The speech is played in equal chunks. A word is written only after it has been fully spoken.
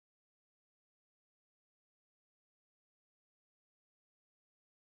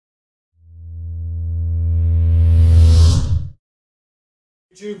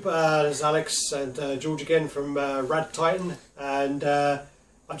YouTube, there's Alex and George again from RaddTitan, and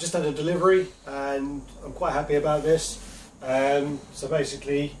I've just had a delivery and I'm quite happy about this. So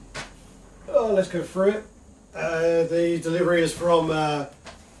basically, let's go through it. The delivery is from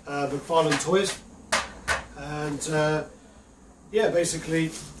McFarlane Toys, and yeah, basically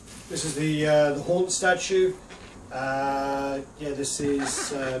this is the Haunt statue. Yeah, this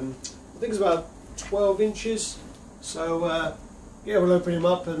is I think it's about 12 inches. So yeah, we'll open him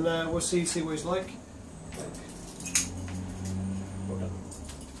up and we'll see what he's like. Well done.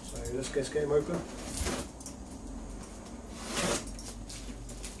 So let's get him open.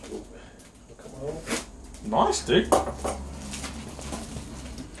 Nice, dude.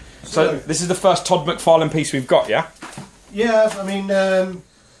 So this is the first Todd McFarlane piece we've got, yeah? Yeah, I mean,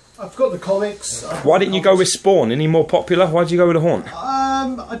 I've got the comics. Why didn't you go with Spawn? Any more popular? Why did you go with the Haunt?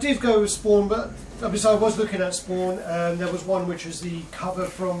 I did go with Spawn, but obviously I was looking at Spawn, and there was one which was the cover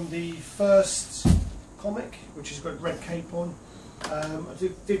from the first comic, which has got red cape on. I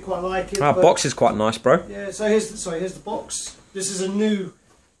did quite like it. Our box is quite nice, bro. Yeah, so here's the box. This is a new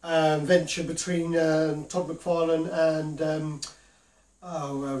venture between Todd McFarlane and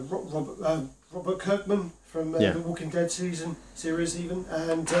Robert Kirkman from the Walking Dead series even,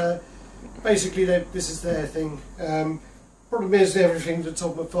 and basically this is their thing. Problem is, everything that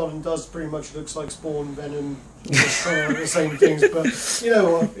Todd McFarlane does pretty much looks like Spawn, Venom, kind of the same things. But you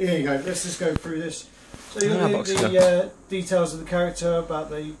know what? Here you go. Let's just go through this. So you got the details of the character,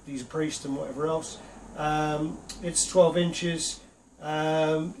 about he's a priest and whatever else. It's 12 inches. You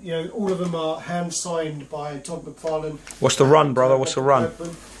know, all of them are hand signed by Todd McFarlane. What's the run, brother? What's the run?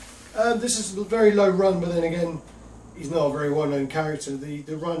 This is a very low run, but then again, he's not a very well-known character.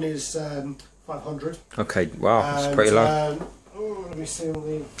 The run is 500. Okay, wow, that's pretty low. Let me see on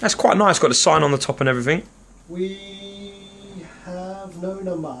the... That's quite nice, got the sign on the top and everything. We have no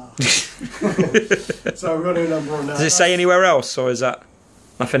number. So we've got no number on that. Does it say anywhere else, or is that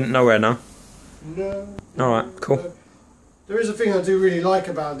nothing, nowhere now? No. Alright, cool. No. There is a thing I do really like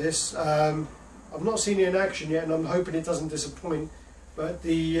about this. I've not seen it in action yet, and I'm hoping it doesn't disappoint. But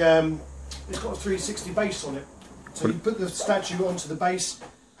it's got a 360 base on it. So you put the statue onto the base,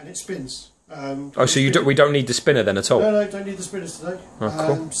 and it spins. Oh, so we don't need the spinner then at all? No, don't need the spinners today. Oh,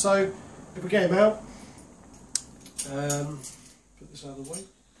 cool. So if we get him out, put this out of the way.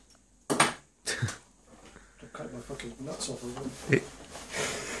 Don't cut my fucking nuts off of it.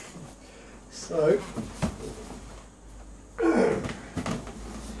 So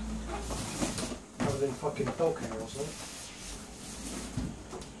covered in fucking dog hair or something.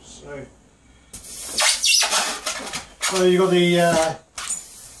 So you got the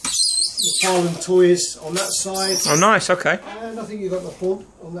McFarlane Toys on that side. Oh, nice. Okay. And I think you got the Haunt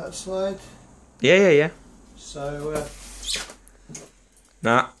on that side. Yeah. So.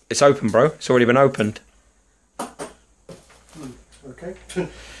 Nah, it's open, bro. It's already been opened. Okay.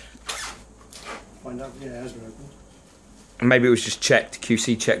 Find out. Yeah, it has been opened. Maybe it was just checked,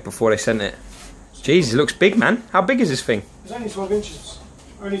 QC checked before they sent it. Jeez, it looks big, man. How big is this thing? It's only 12 inches.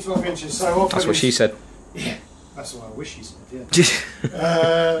 Only 12 inches. So that's what she said. Yeah, that's what I wish she said.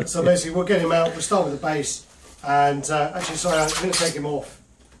 Yeah. So basically, we'll get him out. We'll start with the base, and actually, sorry, I'm going to take him off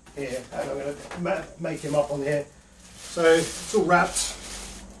here, and I'm going to make him up on here. So it's all wrapped.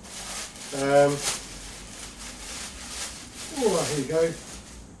 Oh, here you go.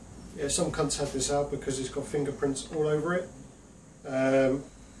 Yeah, some cunts had this out because it's got fingerprints all over it, and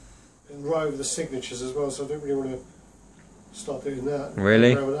right over the signatures as well. So I don't really want to start doing that.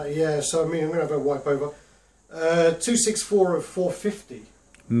 Really? Yeah. So I mean, I'm going to have a wipe over. 264 of 450.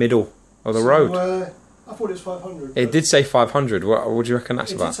 Middle of the road. I thought it was 500. It did say 500. What do you reckon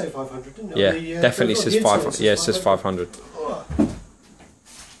that's about? It did say 500, didn't it? Yeah, definitely says 500. Yeah, it says 500. Oh,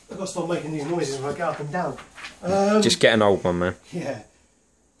 I've got to stop making these noises when I get up and down. Just getting old, one man. Yeah.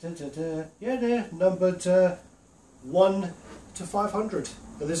 Yeah, they're numbered 1 to 500.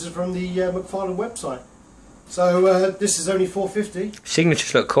 And this is from the McFarlane website. So this is only 450.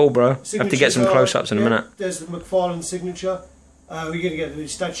 Signatures look cool, bro. Have to get some close-ups in a minute. There's the McFarlane signature. We're going to get the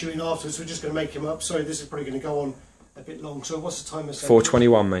statue in afterwards. We're just going to make him up. Sorry, this is probably going to go on a bit long. So what's the timer?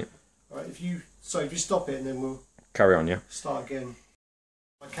 4:21, mate. All right. If you stop it and then we'll carry on. Yeah. Start again.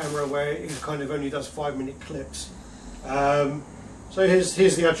 My camera where it kind of only does 5-minute clips. So here's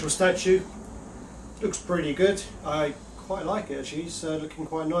the actual statue. Looks pretty good. I quite like it actually. It's looking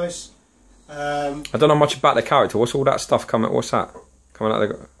quite nice. I don't know much about the character. What's all that stuff coming? What's that coming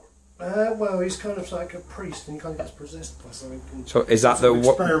out? Well, he's kind of like a priest, and he kind of gets possessed by something. So is that the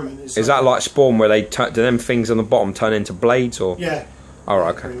what? Is that like Spawn, where they do them things on the bottom turn into blades, or? Yeah. Oh,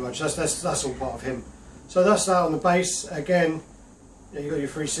 right, okay. Pretty much. That's all part of him. So that's that on the base. Again, Yeah, you got your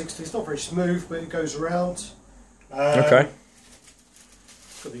 360. It's not very smooth, but it goes around. Okay.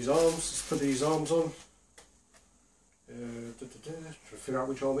 Got these arms. Let's put these arms on. Trying to figure out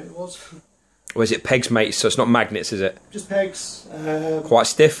which arm it was. Or is it pegs, mate? So it's not magnets, is it? Just pegs. Quite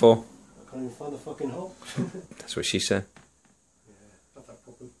stiff, or? I can't even find the fucking hole. That's what she said. Yeah, not that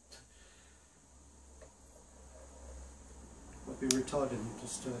problem. Might be retarded.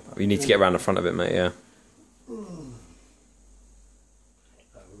 Just. You need to get around the front of it, mate. Yeah. Oh,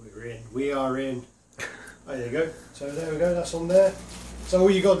 we're in. We are in. Oh, there you go. So there we go. That's on there. So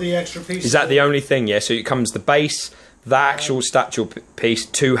you got the extra piece. Is that the only thing? Yeah. So it comes the base, the actual statue piece,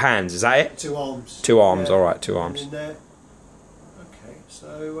 2 hands. Is that it? 2 arms. 2 arms. Yeah. All right. 2 arms. In there. Okay.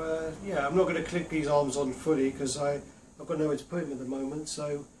 So yeah, I'm not going to click these arms on fully because I've got nowhere to put them at the moment.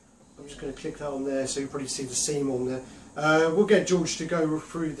 So I'm just going to click that on there. So you probably see the seam on there. We'll get George to go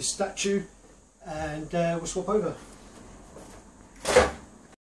through the statue, and we'll swap over.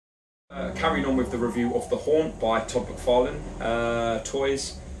 Carrying on with the review of The Haunt by Todd McFarlane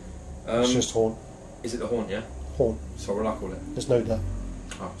Toys. It's just Haunt. Is it The Haunt, yeah? Haunt. So what will I call it? There's no doubt.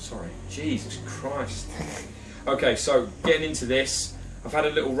 Oh, sorry. Jesus Christ. Okay, so getting into this, I've had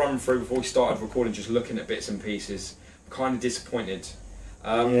a little run through before we started recording, just looking at bits and pieces. I'm kind of disappointed.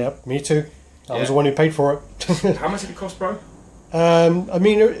 Yeah, me too. I was the one who paid for it. How much did it cost, bro? I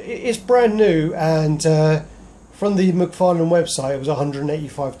mean, it's brand new, and from the McFarlane website, it was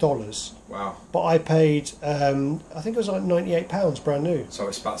 $185. Wow. But I paid, I think it was like £98 brand new. So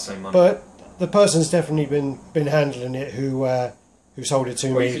it's about the same money. But the person's definitely been handling it who sold it to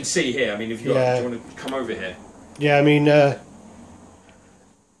me. Well, you can see here. I mean, if you like, do you want to come over here? Yeah, I mean,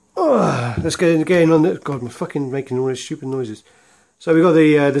 let's get in on it. God, I'm fucking making all these stupid noises. So we've got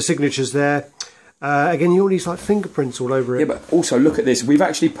the signatures there. Again, you all these like fingerprints all over it. Yeah, but also look at this. We've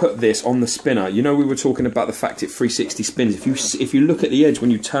actually put this on the spinner. You know, we were talking about the fact it 360 spins. If you look at the edge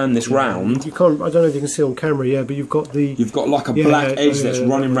when you turn this round, you can't. I don't know if you can see on camera. Yeah, but you've got like a black edge that's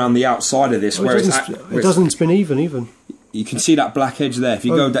running around the outside of this. Oh, it doesn't spin even. You can see that black edge there. If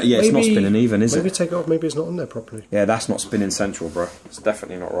you go down, yeah, it's not spinning even, is it? Maybe take it off. Maybe it's not on there properly. Yeah, that's not spinning central, bro. It's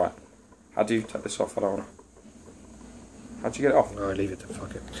definitely not right. How do you take this off? I don't know. How'd you get it off? No, leave it then,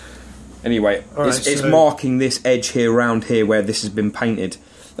 fuck it. Anyway, it's marking this edge here, around here, where this has been painted.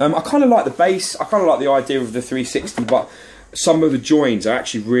 I kind of like the base. I kind of like the idea of the 360, but some of the joins are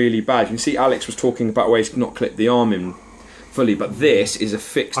actually really bad. You can see Alex was talking about where he's not clipped the arm in fully, but this is a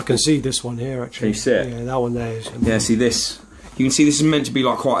fixed... I can see this one here, actually. Can you see it? Yeah, that one there is... Yeah, see this? You can see this is meant to be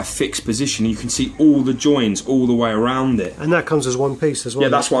like quite a fixed position. You can see all the joins all the way around it. And that comes as one piece as well. Yeah,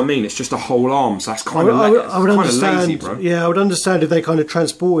 that's what I mean. It's just a whole arm, so that's kind of lazy, bro. Yeah, I would understand if they kind of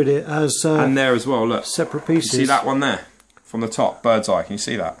transported it as... and there as well, look. Separate pieces. You see that one there? From the top, bird's eye. Can you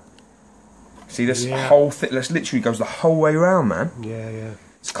see that? See this whole thing? This literally goes the whole way around, man. Yeah, yeah.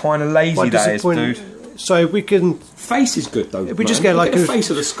 It's kind of lazy, that is, dude. So we can... Face is good though. If we just get like the face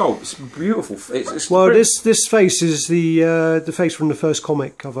of the sculpt, it's beautiful. Well, this face is the face from the first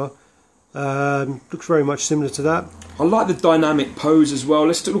comic cover. Looks very much similar to that. I like the dynamic pose as well.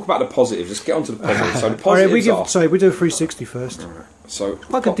 Let's talk about the positives. Let's get on to the positives. So the positives we do a 360 first. Right. So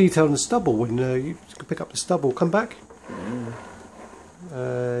like a detail in the stubble when you can pick up the stubble. Come back.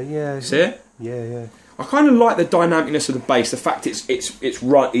 Yeah. See it? Yeah, yeah. I kind of like the dynamicness of the base. The fact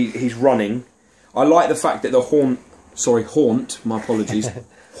he's running. I like the fact that the haunt, my apologies,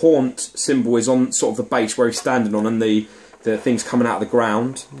 haunt symbol is on sort of the base where he's standing on, and the thing's coming out of the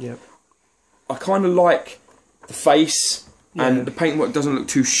ground. Yep. I kind of like the face, and the paintwork doesn't look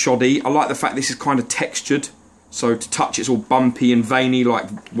too shoddy. I like the fact this is kind of textured, so to touch it's all bumpy and veiny like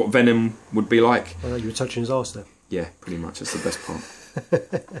what Venom would be like. I know you were touching his arse there. Yeah, pretty much. That's the best part.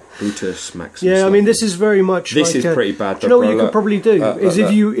 Brutus, Max. Yeah, I mean this is very much. This is pretty bad. Do you know what you could probably do is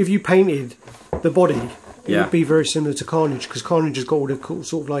if you painted the body, it would be very similar to Carnage, because Carnage has got all the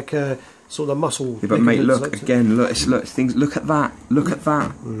sort of like sort of muscle. Yeah, but mate, look again. Look things. Look at that. Look at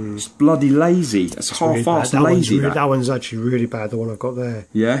that. It's bloody lazy. That's half-assed really lazy. That one's actually really bad. The one I've got there.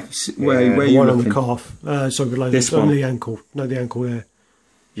 Yeah. Where you one looking? On the calf. Sorry, below this one. On the ankle. No, the ankle there.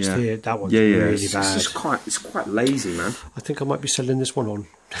 Just here. That one's really bad. It's quite lazy, man. I think I might be selling this one on.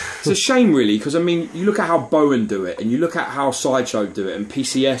 It's a shame, really, because I mean, you look at how Bowen do it, and you look at how Sideshow do it, and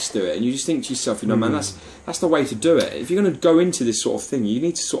PCS do it, and you just think to yourself, you know, man, that's the way to do it. If you're going to go into this sort of thing, you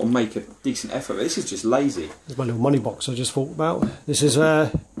need to sort of make a decent effort. But this is just lazy. There's my little money box I just thought about. This is,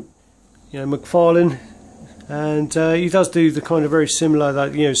 McFarlane, and he does do the kind of very similar,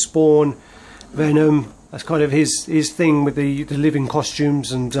 that Spawn, Venom. That's kind of his thing with the living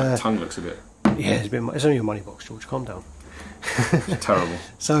costumes and. That tongue looks a bit. Yeah, it's only a money box, George. Calm down. It's terrible.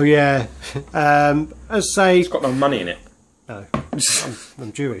 So yeah, as I say, it's got no money in it. No.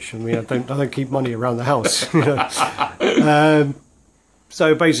 I'm Jewish. I mean, I don't keep money around the house. You know?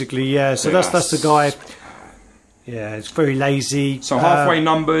 So basically, yeah. So that's the guy. Yeah, it's very lazy. So halfway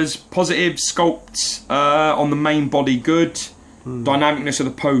numbers, positive sculpts on the main body, good. Dynamicness of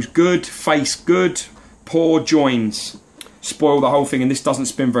the pose, good. Face, good. Poor joins. Spoil the whole thing, and this doesn't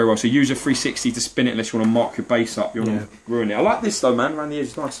spin very well. So use a 360 to spin it unless you want to mark your base up. You want to ruin it. I like this though, man. Around the edge,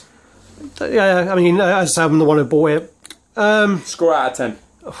 it's nice. Yeah, I mean, as I'm the one who bought it. Score out of 10.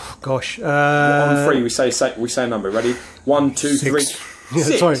 Oh, gosh. On 3, we say a number. Ready? 1, 2, 3.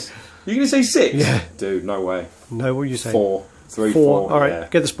 6. Sorry. You're going to say 6? Yeah. Dude, no way. No, what are you saying? 4. 3, 4. 4. All right, yeah.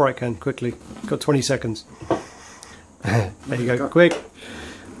 get the Sprite can quickly. Got 20 seconds. There you go. Quick.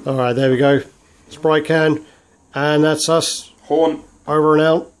 All right, there we go. Sprite can. And that's us. Horn. Over and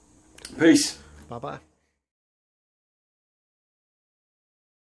out. Peace. Bye-bye.